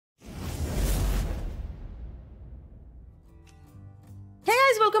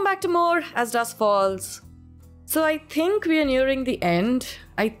welcome back to more As Dusk Falls. So I think we are nearing the end.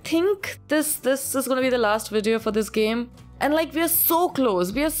 I think this is gonna be the last video for this game. And like we are so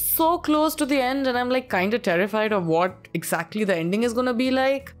close. We are so close to the end and I'm like kinda terrified of what exactly the ending is gonna be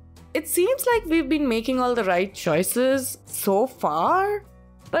like. It seems like we've been making all the right choices so far.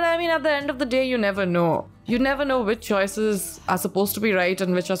 But I mean, at the end of the day, you never know. You never know which choices are supposed to be right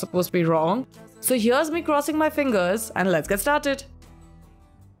and which are supposed to be wrong. So here's me crossing my fingers and let's get started.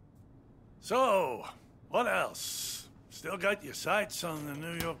 So, what else? Still got your sights on the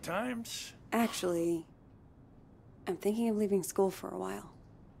New York Times? Actually, I'm thinking of leaving school for a while.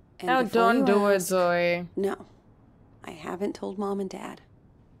 And Oh, before don't you do it, ask, Zoe. No, I haven't told Mom and Dad.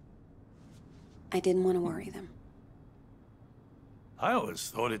 I didn't want to worry them. I always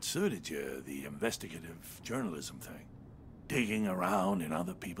thought it suited you, the investigative journalism thing. Digging around in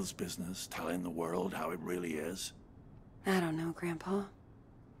other people's business, telling the world how it really is. I don't know, Grandpa.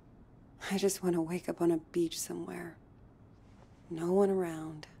 I just want to wake up on a beach somewhere. No one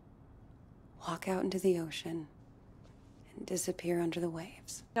around. Walk out into the ocean. And disappear under the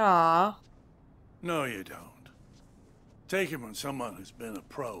waves. Aww. No, you don't. Take it from someone who's been a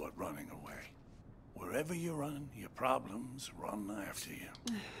pro at running away. Wherever you run, your problems run after you.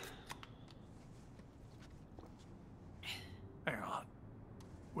 Hang on.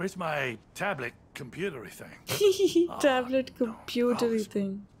 Where's my tablet computery thing? Tablet no, computery those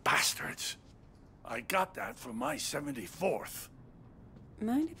thing. Bastards. I got that for my 74th.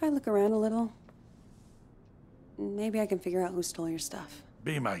 Mind if I look around a little? Maybe I can figure out who stole your stuff.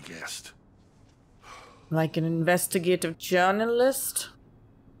 Be my guest. Like an investigative journalist?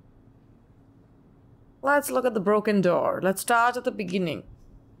 Let's look at the broken door. Let's start at the beginning.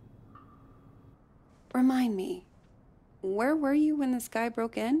 Remind me, where were you when this guy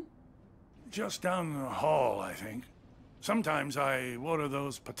broke in? Just down the hall, I think. Sometimes I water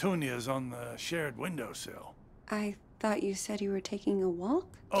those petunias on the shared windowsill. I thought you said you were taking a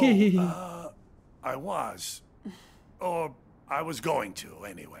walk? Oh, I was. Or I was going to,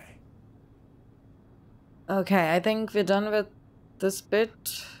 anyway. Okay, I think we're done with this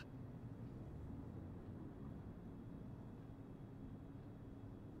bit.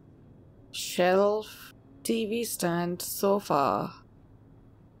 Shelf, TV stand, sofa,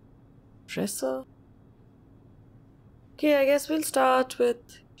 dresser. Okay, I guess we'll start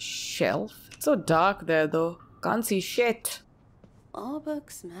with shelf. It's so dark there though. Can't see shit. Law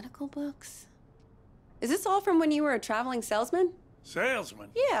books, medical books. Is this all from when you were a traveling salesman?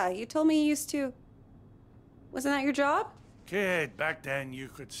 Salesman? Yeah, you told me you used to. Wasn't that your job? Kid, back then you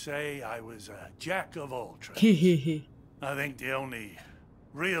could say I was a jack of all trades. I think the only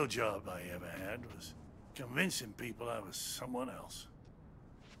real job I ever had was convincing people I was someone else.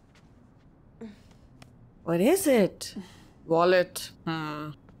 What is it? Wallet.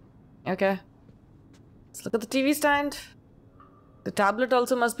 Okay. Let's look at the TV stand. The tablet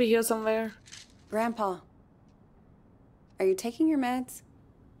also must be here somewhere. Grandpa, are you taking your meds?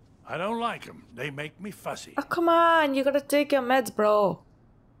 I don't like them. They make me fussy. Oh, come on. You gotta take your meds, bro.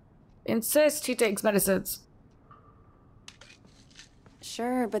 Insist he takes medicines.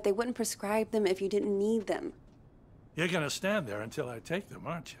 Sure, but they wouldn't prescribe them if you didn't need them. You're gonna stand there until I take them,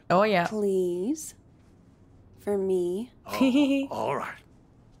 aren't you? Oh, yeah. Please. For me. Oh, all right.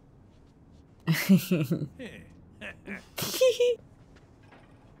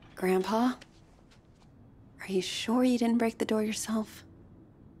 Grandpa, are you sure you didn't break the door yourself?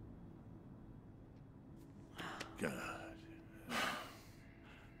 Good.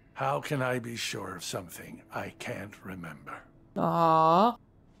 How can I be sure of something I can't remember? Aww.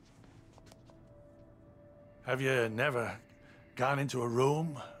 Have you never gone into a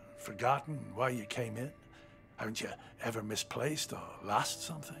room, forgotten why you came in? Haven't you ever misplaced or lost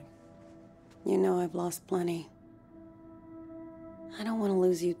something? You know I've lost plenty. I don't want to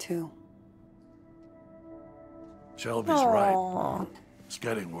lose you too. Shelby's Aww. right. It's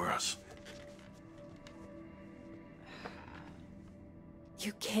getting worse.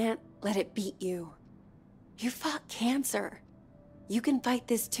 You can't let it beat you. You fought cancer. You can fight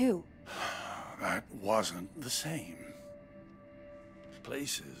this too. That wasn't the same.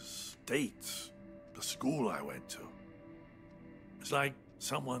 Places, dates, the school I went to. It's like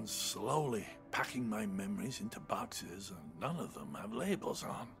someone's slowly packing my memories into boxes and none of them have labels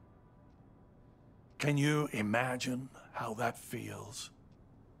on. Can you imagine how that feels?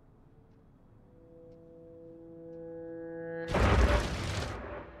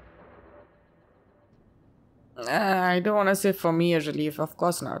 I don't want to say for me a relief. Of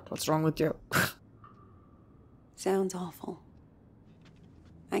course not. What's wrong with you? Sounds awful.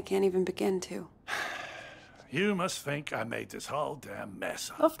 I can't even begin to. You must think I made this whole damn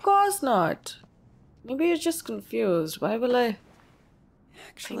mess up. Of course not. Maybe you're just confused. Why will I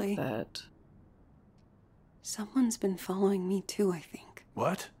Actually, think that? someone's been following me too, I think.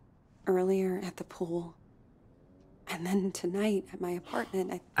 What? Earlier at the pool. And then tonight at my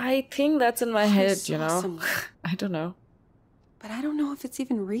apartment, I think that's in my head, you saw know? someone. I don't know. But I don't know if it's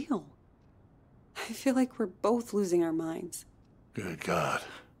even real. I feel like we're both losing our minds. Good God.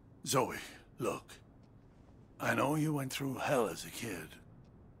 Zoe, look. I know you went through hell as a kid.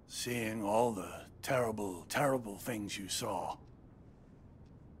 Seeing all the terrible, terrible things you saw.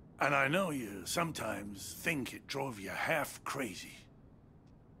 And I know you sometimes think it drove you half crazy.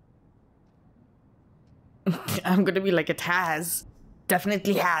 I'm gonna be like, it has.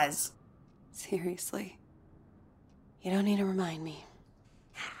 Definitely has. Seriously. You don't need to remind me.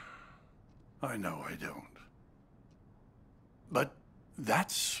 I know I don't. But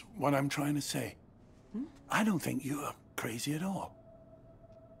that's what I'm trying to say. I don't think you're crazy at all.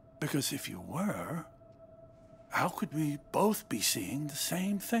 Because if you were, how could we both be seeing the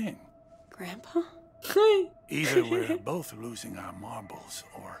same thing? Grandpa? Either we're both losing our marbles,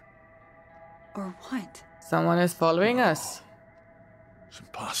 or... Or what? Someone is following us. It's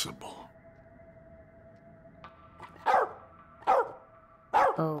impossible.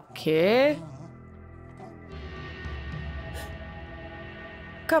 Okay.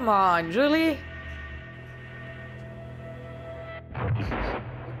 Come on, really?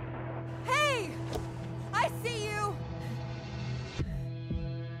 Hey! I see you!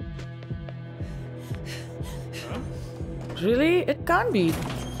 Really? It can't be.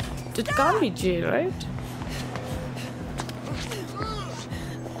 It can't be Jay, right?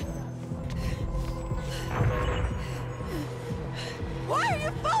 Why are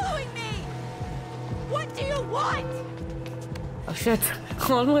you following me? What do you want? Oh shit.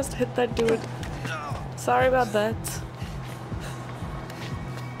 Almost hit that dude. Sorry about that.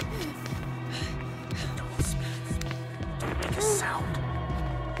 Sound.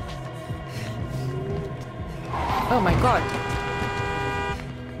 Oh my god.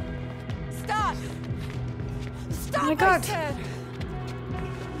 Stop! Stop! Oh my god. I said.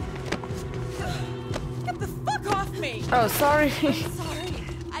 Get the fuck off me! Oh, sorry. Sorry,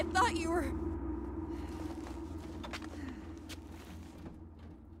 I thought you were.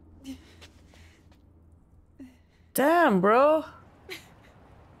 Damn, bro.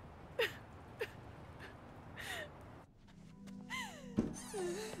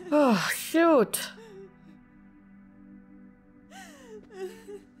 Oh, shoot.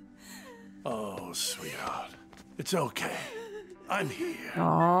 Oh, sweetheart. It's okay. I'm here.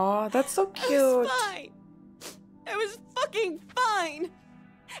 Aw, that's so I cute. was fine. I was fucking fine.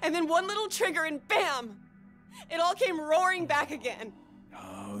 And then one little trigger and bam! It all came roaring back again.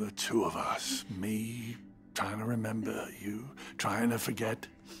 Oh, the two of us. Me trying to remember, you trying to forget.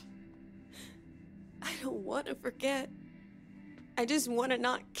 I don't want to forget. I just want to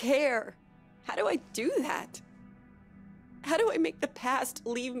not care. How do I do that? How do I make the past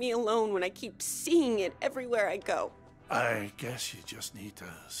leave me alone when I keep seeing it everywhere I go? I guess you just need to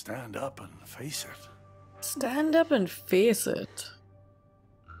stand up and face it. Stand up and face it.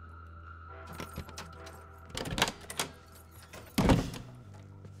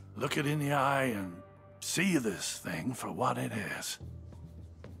 Look it in the eye and see this thing for what it is.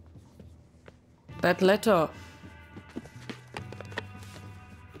 That letter.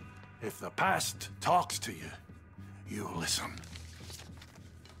 If the past talks to you, you listen.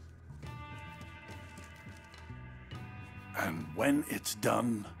 And when it's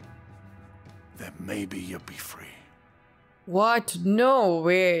done, then maybe you'll be free. What? No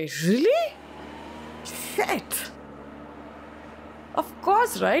way. Really? Shit. Of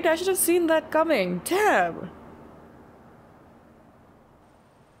course, right? I should have seen that coming. Damn.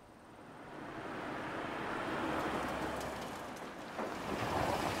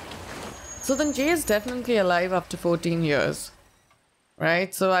 So then Jay is definitely alive after 14 years.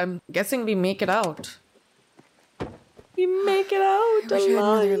 Right? So I'm guessing we make it out. We make it out I wish I had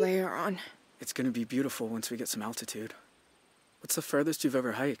another alive. layer on. It's gonna be beautiful once we get some altitude. What's the furthest you've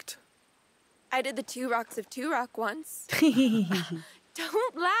ever hiked? I did the 2 Rocks of 2 Rock once.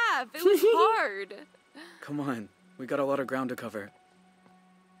 Don't laugh. It was hard. Come on, we got a lot of ground to cover.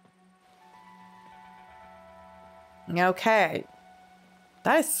 Okay.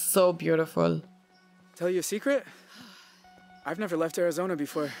 That is so beautiful. Tell you a secret? I've never left Arizona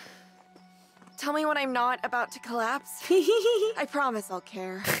before. Tell me when I'm not about to collapse. I promise I'll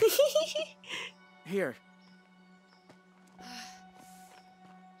care. Here.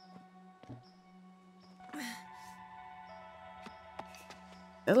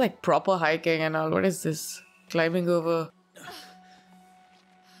 They're like proper hiking and all. What is this? climbing over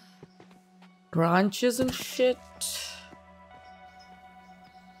branches and shit.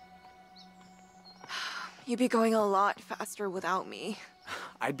 You'd be going a lot faster without me.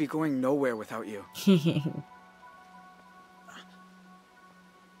 I'd be going nowhere without you.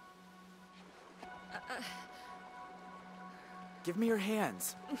 Give me your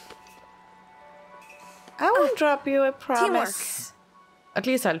hands. I won't drop you, I promise. Teamwork. At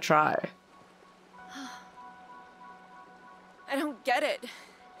least I'll try. I don't get it.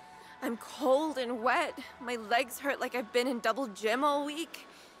 I'm cold and wet. My legs hurt like I've been in double gym all week.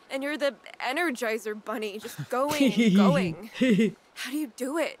 And you're the Energizer Bunny, just going and going. How do you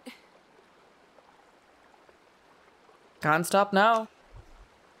do it? Can't stop now.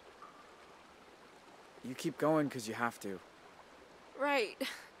 You keep going because you have to. Right.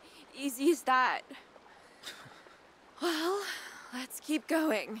 Easy as that. Well, let's keep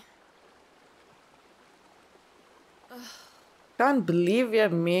going. Can't believe we are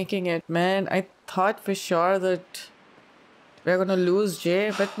making it, man. I thought for sure that we're gonna lose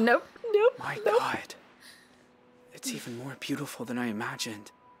Jay, but nope. My God. It's even more beautiful than I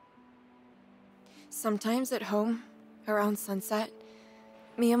imagined. Sometimes at home, around sunset,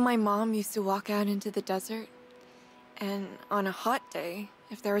 me and my mom used to walk out into the desert. And on a hot day,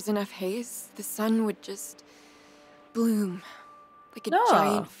 if there was enough haze, the sun would just bloom like a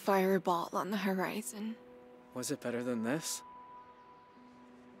giant fireball on the horizon. Was it better than this?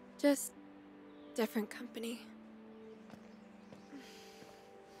 Just different company.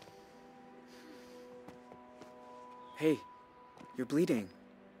 Hey, you're bleeding.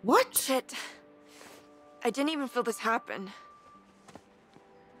 What? Shit. I didn't even feel this happen.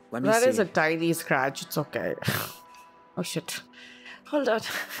 Let me That see. is a tiny scratch. It's okay. Oh shit. Hold on.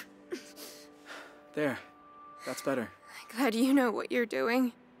 There. That's better. Glad you know what you're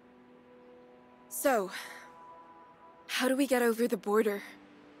doing. So, how do we get over the border?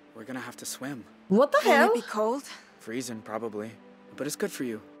 We're gonna have to swim. What the Won't hell? it be cold? Freezing, probably. But it's good for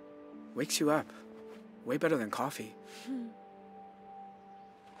you. Wakes you up. Way better than coffee.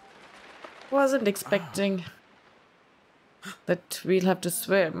 Wasn't expecting that we'll have to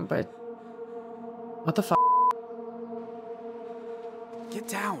swim, but what the fuck? Get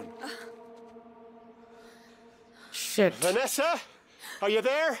down. Shit. Vanessa? Are you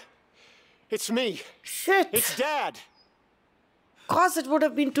there? It's me. Shit. It's Dad. Of course, it would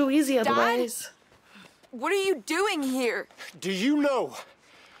have been too easy otherwise. What are you doing here? Do you know?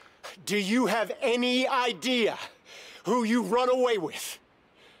 Do you have any idea who you run away with?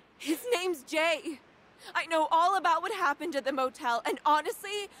 His name's Jay. I know all about what happened at the motel, and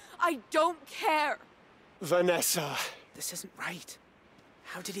honestly, I don't care. Vanessa, This isn't right.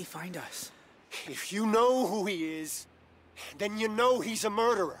 How did he find us? if you know who he is, then you know he's a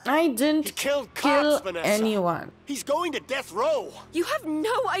murderer. I didn't He killed kill cops, Vanessa. anyone. He's going to death row. You have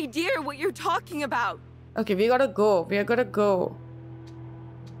no idea what you're talking about. Okay, we gotta go. We gotta go.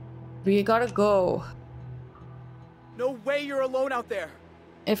 We gotta go. No way you're alone out there.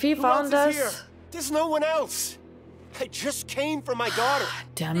 If he found else is us... here? There's no one else. I just came for my daughter.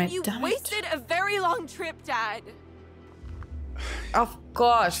 Damn it, You damn wasted a very long trip, Dad. it. Of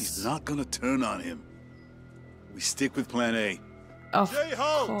course. She's not gonna turn on him. We stick with plan A. Of Jay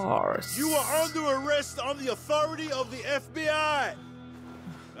Holt, course. you are under arrest on the authority of the FBI.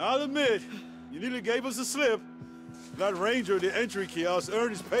 I'll admit, you nearly gave us a slip. That ranger at the entry kiosk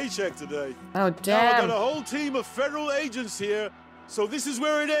earned his paycheck today. Oh, Now I've damn. got a whole team of federal agents here, so this is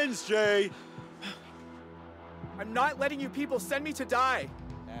where it ends, Jay. I'm not letting you people send me to die.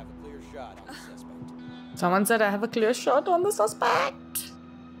 Have a clear shot on the suspect. Someone said I have a clear shot on the suspect.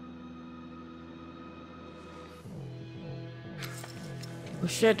 Oh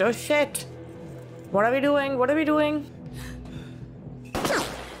shit, oh shit. What are we doing? What are we doing? What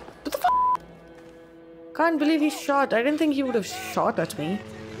the f? Can't believe he shot. I didn't think he would have shot at me.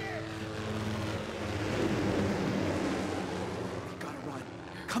 We gotta run.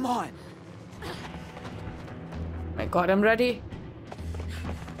 Come on. My god, I'm ready.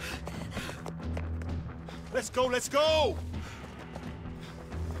 Let's go, let's go!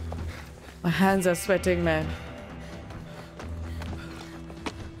 My hands are sweating, man.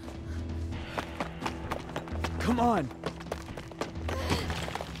 Come on.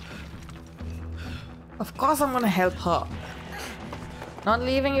 Of course I'm gonna help her. Not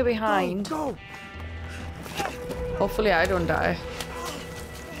leaving you behind. Go. Hopefully I don't die.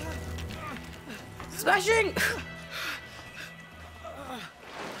 Smashing!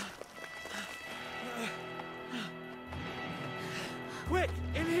 Quick,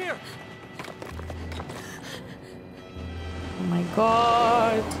 in here. Oh my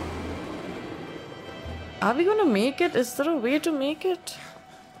god. Are we gonna make it? Is there a way to make it?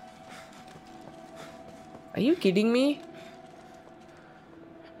 Are you kidding me?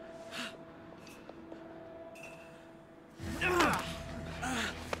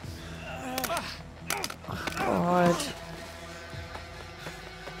 God.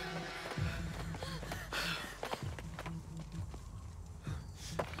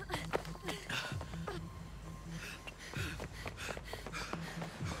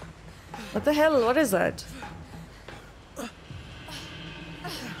 What the hell? What is that?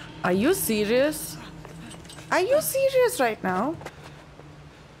 Are you serious? Are you serious right now?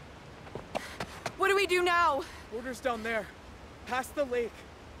 What do we do now? Border's down there, past the lake.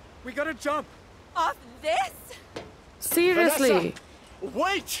 We gotta jump. Off this? Seriously? Vanessa,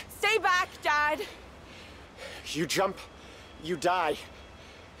 wait! Stay back, Dad. You jump, you die.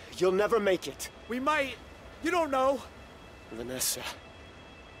 You'll never make it. We might. You don't know. Vanessa,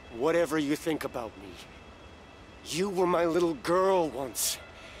 whatever you think about me, you were my little girl once.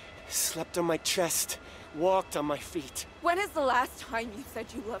 Slept on my chest, walked on my feet. When is the last time you said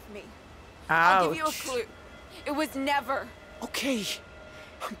you love me? Ouch. I'll give you a clue. It was never. Okay,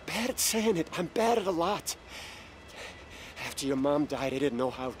 I'm bad at saying it. I'm bad at a lot. After your mom died, I didn't know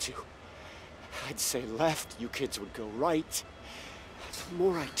how to. I'd say left, you kids would go right. The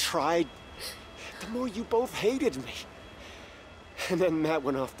more I tried, the more you both hated me. And then that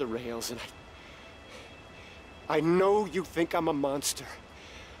went off the rails, and I know you think I'm a monster,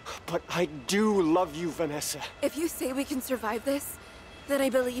 but I do love you, Vanessa. If you say we can survive this, then I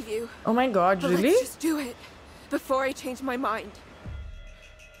believe you. Oh my god, But really? let's just do it before I change my mind.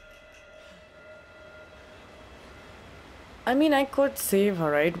 I mean, I could save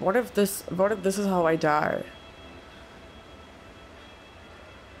her, right? What if this is how I die?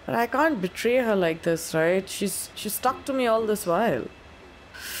 But I can't betray her like this, right? She's stuck to me all this while.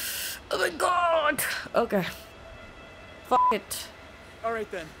 Oh my god! Okay. Fuck it. All right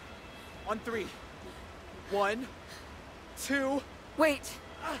then. On 3. 1, 2. Wait.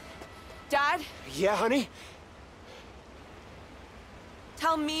 Dad, Yeah, honey?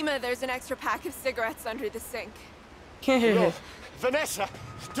 tell Mima there's an extra pack of cigarettes under the sink. No. Vanessa,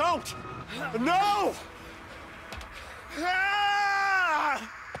 don't! No!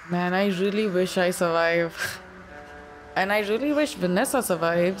 Ah! Man, I really wish I survive. And I really wish Vanessa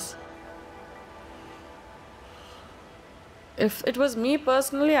survives. If it was me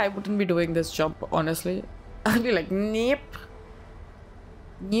personally, I wouldn't be doing this job, honestly. I'd be like, nope.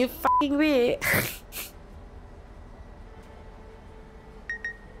 No fucking way.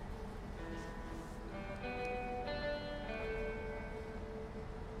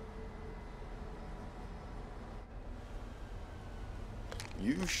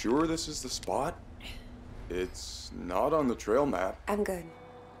 You sure this is the spot? It's not on the trail map. I'm good.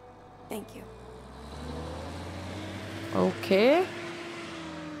 Thank you. Okay.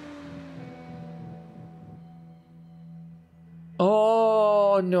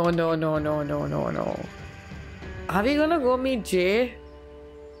 Oh, no, no, no, no, no, no, no. Are we gonna go meet Jay?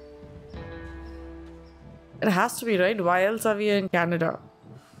 It has to be, right? Why else are we in Canada?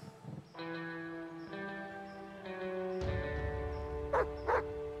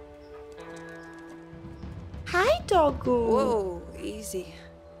 Hi, doggo. Whoa, easy.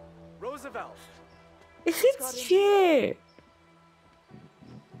 Roosevelt. It's Jay.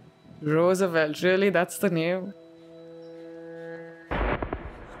 Roosevelt, really? That's the name?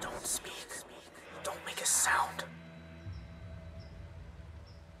 Don't speak. Don't make a sound.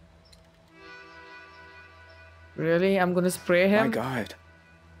 Really? I'm gonna spray him? My God.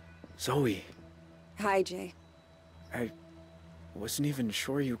 Zoe. Hi, Jay. I wasn't even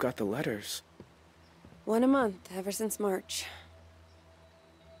sure you got the letters. 1 a month, ever since March.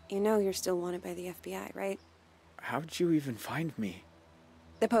 You know you're still wanted by the FBI, right? How'd you even find me?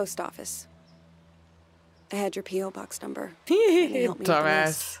 The post office. I had your P.O. box number. And they helped me with the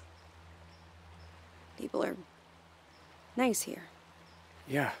list. Dumbass. People are nice here.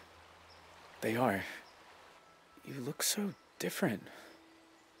 Yeah, they are. You look so different.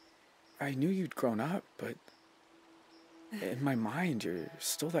 I knew you'd grown up, but in my mind, you're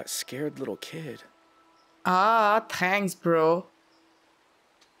still that scared little kid. Ah, thanks, bro.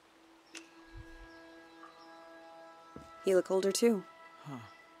 You look older too. Huh.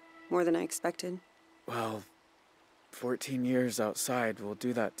 More than I expected. Well, 14 years outside will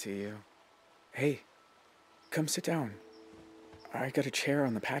do that to you. Hey, come sit down. I got a chair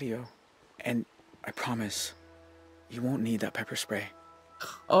on the patio. And I promise, you won't need that pepper spray.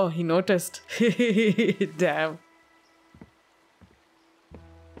 Oh, he noticed. Damn.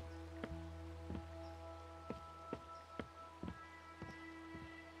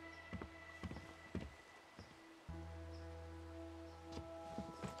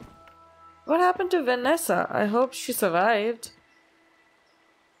 What happened to Vanessa? I hope she survived.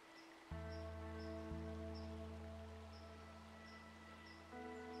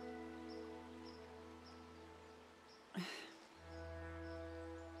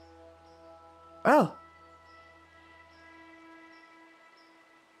 Oh.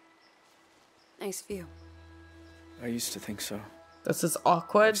 Nice view. I used to think so. This is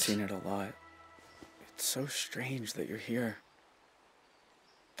awkward. I've seen it a lot. It's so strange that you're here.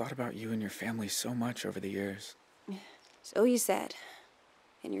 Thought about you and your family so much over the years. So you said.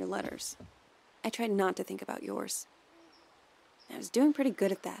 In your letters. I tried not to think about yours. I was doing pretty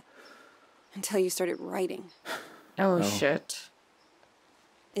good at that. Until you started writing. Oh, shit.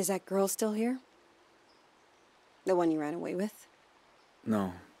 Is that girl still here? The one you ran away with?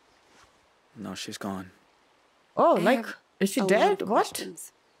 No. No, she's gone. Oh, I like, have is she a lot dead? of What?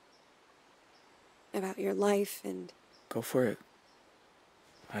 questions about your life and... Go for it.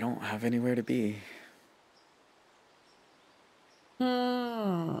 I don't have anywhere to be.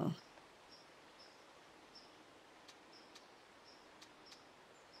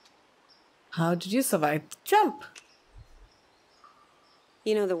 How did you survive the jump?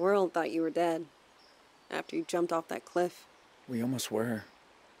 You know, the world thought you were dead. After you jumped off that cliff. We almost were.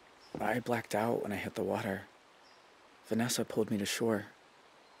 I blacked out when I hit the water. Vanessa pulled me to shore.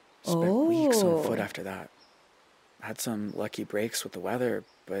 Spent weeks on foot after that. Had some lucky breaks with the weather,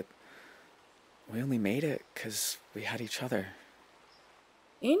 but we only made it because we had each other.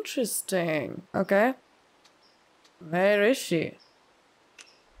 Interesting. Okay. Where is she?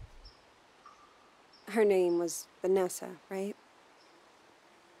 Her name was Vanessa, right?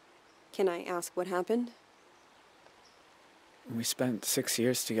 Can I ask what happened? We spent 6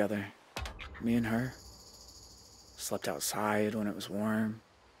 years together. Me and her. Slept outside when it was warm.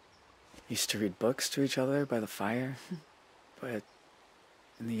 Used to read books to each other by the fire. But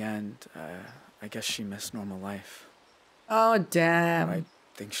in the end, I guess she missed normal life. Oh, damn. I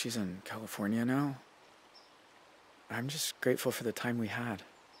think she's in California now. I'm just grateful for the time we had.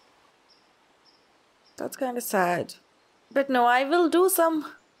 That's kind of sad. But no, I will do some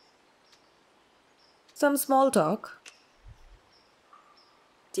small talk.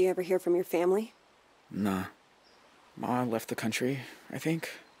 Do you ever hear from your family? Nah. Ma left the country, I think.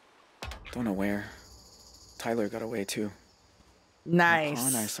 Don't know where. Tyler got away too. Nice. Ma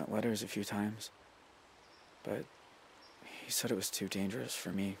and I sent letters a few times. But he said it was too dangerous for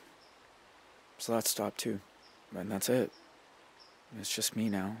me. So that stopped too. And that's it. It's just me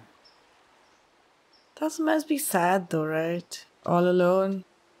now. That must be sad though, right? All alone.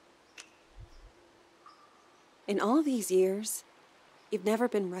 In all these years, you've never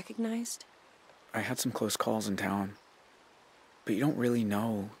been recognized? I had some close calls in town. But you don't really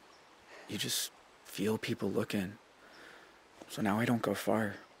know. You just feel people looking. So now I don't go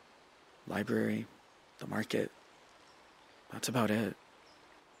far. Library, the market. That's about it.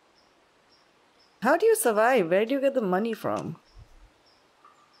 How do you survive? Where do you get the money from?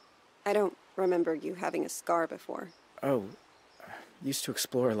 I don't remember you having a scar before. Oh, used to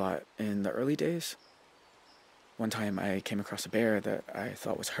explore a lot in the early days. One time I came across a bear that I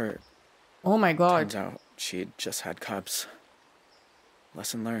thought was hurt. Oh my god. Turns out she'd just had cubs.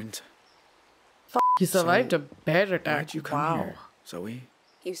 Lesson learned. You survived So, a bear attack. Why'd you come wow. here, Zoe?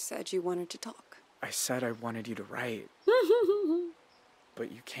 You said you wanted to talk. I said I wanted you to write.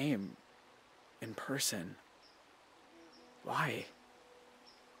 But you came in person. Why?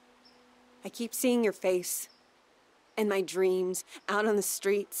 I keep seeing your face. In my dreams, out on the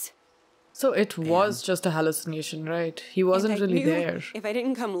streets. So it was just a hallucination, right? He wasn't And I really knew there. If I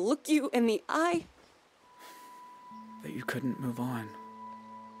didn't come look you in the eye... That you couldn't move on.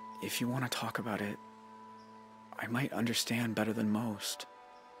 If you want to talk about it, I might understand better than most.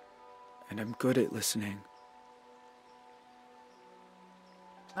 And I'm good at listening.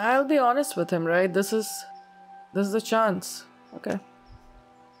 I'll be honest with him, right? This is a chance. Okay.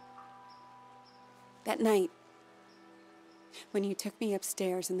 That night, when you took me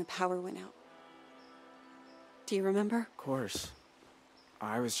upstairs and the power went out. Do you remember? Of course.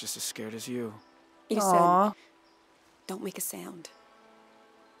 I was just as scared as you. You Aw. said, don't make a sound.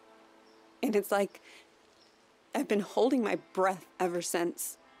 And it's like, I've been holding my breath ever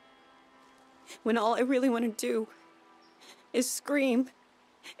since. When all I really want to do is scream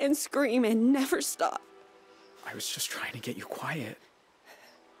and scream and never stop. I was just trying to get you quiet.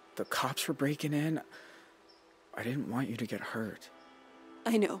 The cops were breaking in. I didn't want you to get hurt.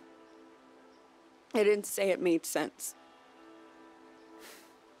 I know. I didn't say it made sense.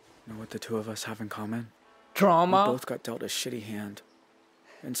 Know what the two of us have in common? Trauma. We both got dealt a shitty hand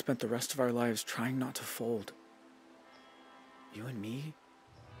and spent the rest of our lives trying not to fold. You and me,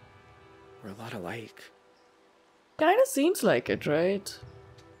 We're a lot alike. Kinda seems like it, right?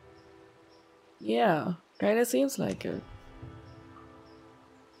 Yeah, kinda seems like it.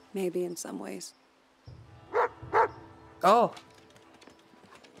 Maybe in some ways. Oh,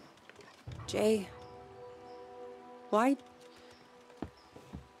 Jay, why'd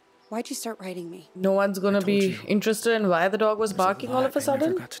you start writing me? no one's gonna told be you. interested in why the dog was There's a barking all lot of a I never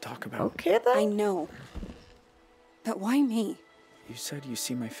sudden? got to talk about. Okay then. I know. But why me? You said you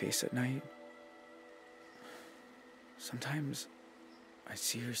see my face at night. Sometimes I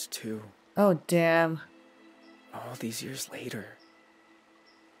see yours too. Oh, damn. All these years later.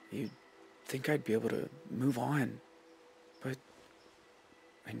 You'd think I'd be able to move on. But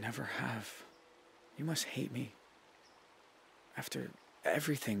I never have. You must hate me. After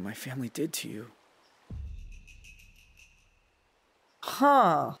everything my family did to you.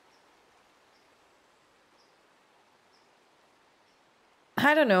 Huh.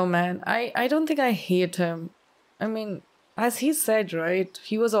 I don't know, man. I don't think I hate him. I mean, as he said, right?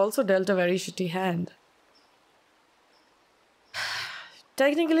 He was also dealt a very shitty hand.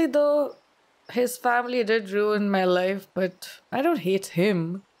 Technically, though, his family did ruin my life, but I don't hate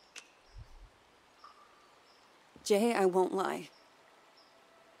him. Jay, I won't lie.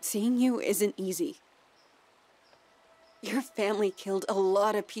 Seeing you isn't easy. Your family killed a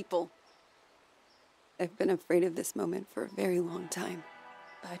lot of people. I've been afraid of this moment for a very long time.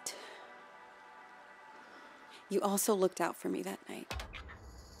 But you also looked out for me that night.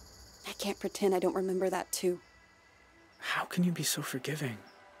 I can't pretend I don't remember that too. How can you be so forgiving?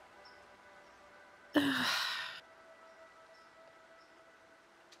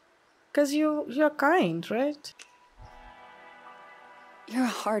 Because you're kind, right? You're a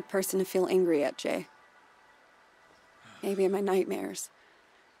hard person to feel angry at, Jay. Maybe in my nightmares.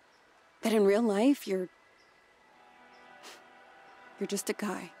 But in real life, you're just a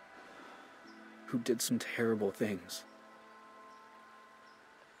guy. Who did some terrible things.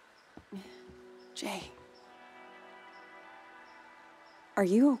 Jay. Are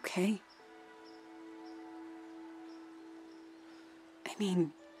you okay? I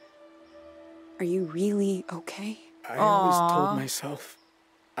mean, are you really okay? I always Aww. told myself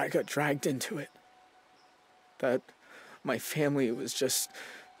I got dragged into it. That my family was just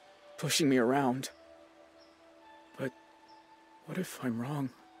pushing me around. But what if I'm wrong?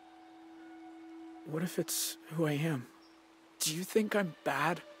 What if it's who I am? Do you think I'm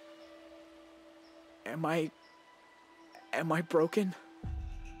bad? Am I broken?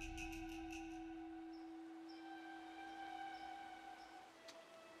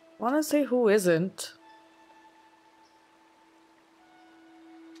 Wanna say who isn't?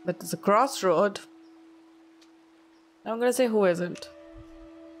 But it's a crossroad. I'm gonna say who isn't.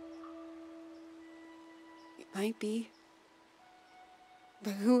 It might be.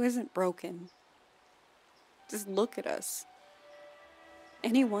 But who isn't broken? Just look at us.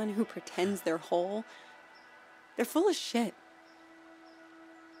 Anyone who pretends they're whole, they're full of shit.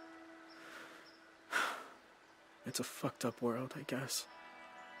 It's a fucked up world, I guess.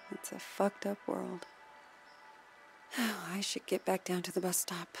 It's a fucked up world. I should get back down to the bus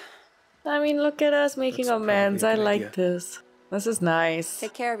stop. I mean, look at us making That's amends. I probably a good like idea. this. This is nice.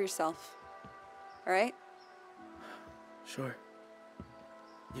 Take care of yourself. All right? Sure.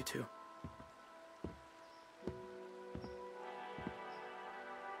 You too.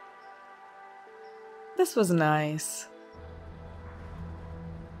 This was nice.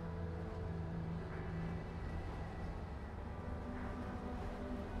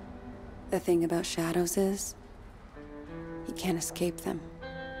 The thing about shadows is, you can't escape them.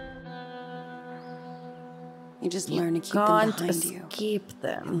 You just learn to keep them Can't behind you escape and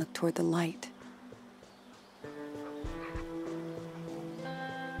them. look toward the light.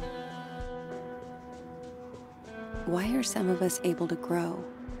 Why are some of us able to grow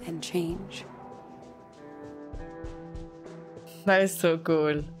and change? That is so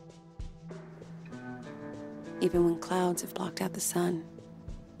cool. Even when clouds have blocked out the sun.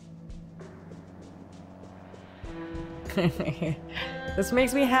 This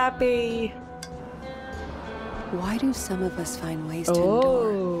makes me happy. Why do some of us find ways to endure?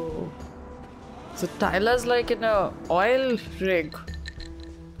 Oh. So Tyler's like in a oil rig.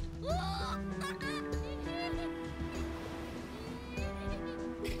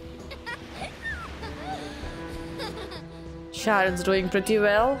 Sharon's doing pretty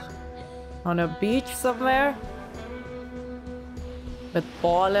well. On a beach somewhere. With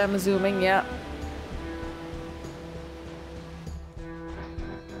Paul, I'm assuming, yeah.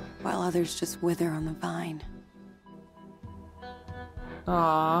 While others just wither on the vine.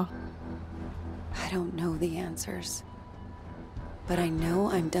 Aww. I don't know the answers. But I know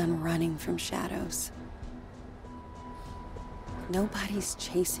I'm done running from shadows. Nobody's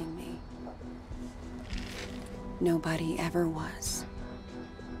chasing me. Nobody ever was.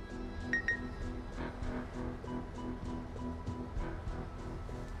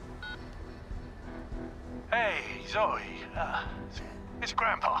 Hey, Zoe. It's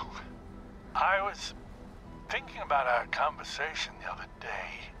Grandpa. I was thinking about our conversation the other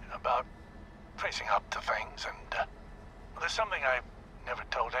day about facing up to things, and there's something I've never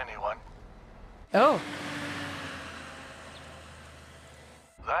told anyone. Oh.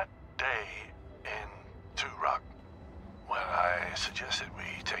 That day in Rock, when I suggested we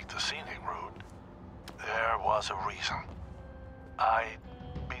take the scenic route, there was a reason. I'd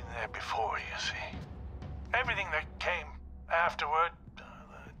been there before, you see. Everything that came afterward, the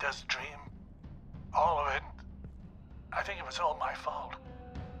desert dream, all of it, I think it was all my fault.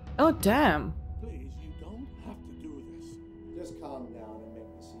 Oh, damn. Please, you don't have to do this. Just calm down and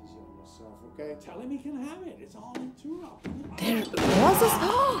make this easy on yourself, okay? Tell him he can have it. It's all in Rock. There was this.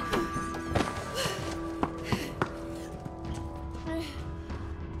 Oh!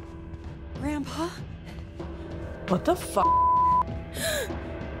 Grandpa? What the fuck?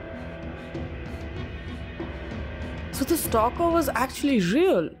 So the stalker was actually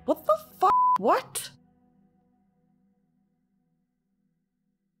real. What the fuck? What?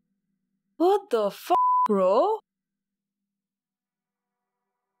 What the fuck, bro?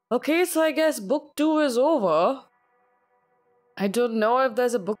 Okay, so I guess book 2 is over. I don't know if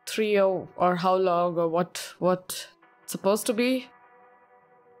there's a book 3 or how long or what it's supposed to be.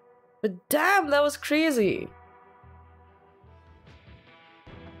 But damn, that was crazy.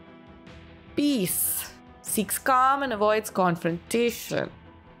 Peace. Seeks calm and avoids confrontation.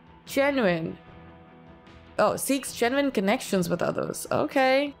 Genuine. Oh, seeks genuine connections with others.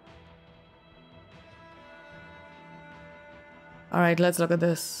 Okay. Alright, let's look at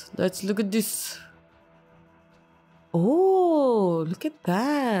this. Let's look at this. Oh, look at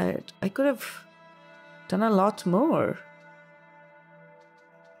that. I could have done a lot more.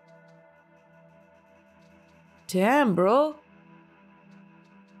 Damn, bro.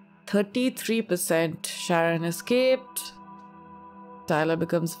 33%. Sharon escaped. Tyler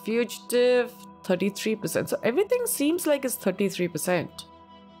becomes fugitive. 33%. So everything seems like it's 33%.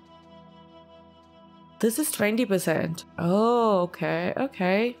 This is 20%. Oh, okay,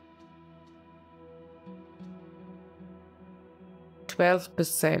 okay.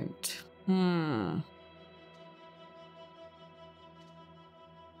 12%.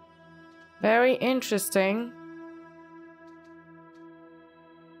 Very interesting.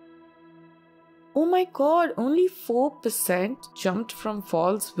 Oh my god, only 4% jumped from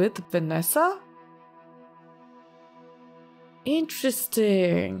falls with Vanessa?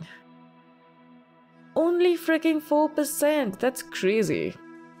 Interesting. Only freaking 4%. That's crazy.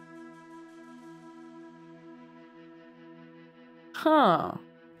 Huh.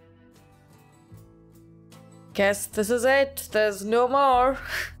 Guess this is it. There's no more.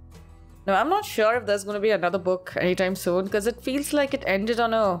 Now, I'm not sure if there's going to be another book anytime soon because it feels like it ended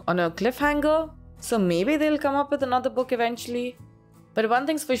on a cliffhanger. So maybe they'll come up with another book eventually. But one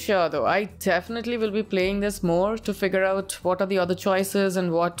thing's for sure though, I definitely will be playing this more to figure out what are the other choices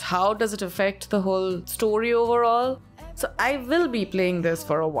and how does it affect the whole story overall. So I will be playing this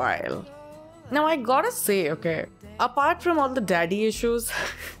for a while. Now I gotta say, okay, apart from all the daddy issues,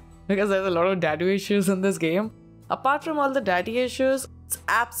 because there's a lot of daddy issues in this game, apart from all the daddy issues, it's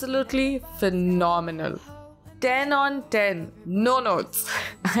absolutely phenomenal. 10 on 10, no notes.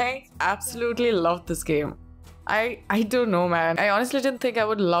 I absolutely love this game. I don't know, man. I honestly didn't think I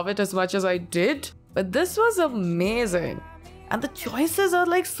would love it as much as I did, but this was amazing. And the choices are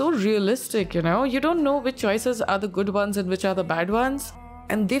like so realistic, you know? You don't know which choices are the good ones and which are the bad ones.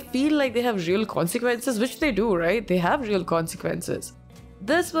 And they feel like they have real consequences, which they do, right? They have real consequences.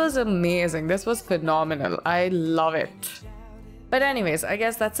 This was amazing. This was phenomenal. I love it. But anyways, I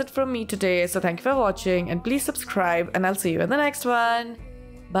guess that's it from me today. So thank you for watching and please subscribe and I'll see you in the next one.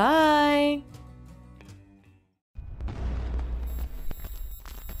 Bye.